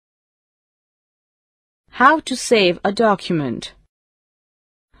How to save a document.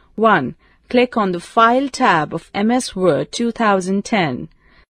 1. Click on the File tab of MS Word 2010.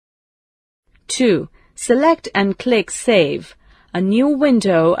 2. Select and click Save. A new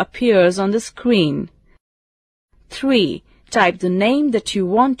window appears on the screen. 3. Type the name that you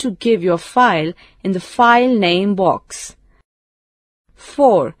want to give your file in the File Name box.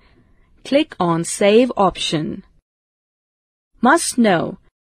 4. Click on Save option. Must know: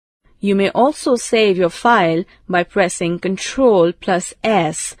 you may also save your file by pressing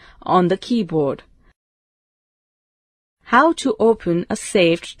Ctrl+S on the keyboard. How to open a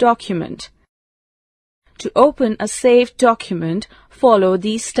saved document. To open a saved document, follow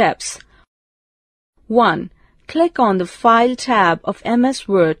these steps. 1. Click on the File tab of MS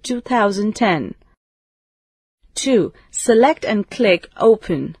Word 2010. 2. Select and click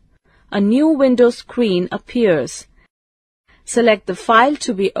Open. A new window screen appears. Select the file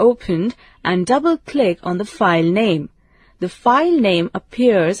to be opened and double-click on the file name. The file name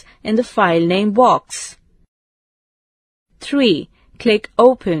appears in the File Name box. 3. Click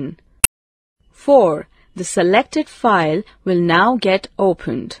Open. 4. The selected file will now get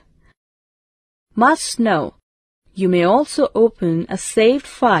opened. Must know: you may also open a saved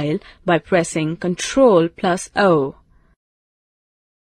file by pressing Ctrl+O.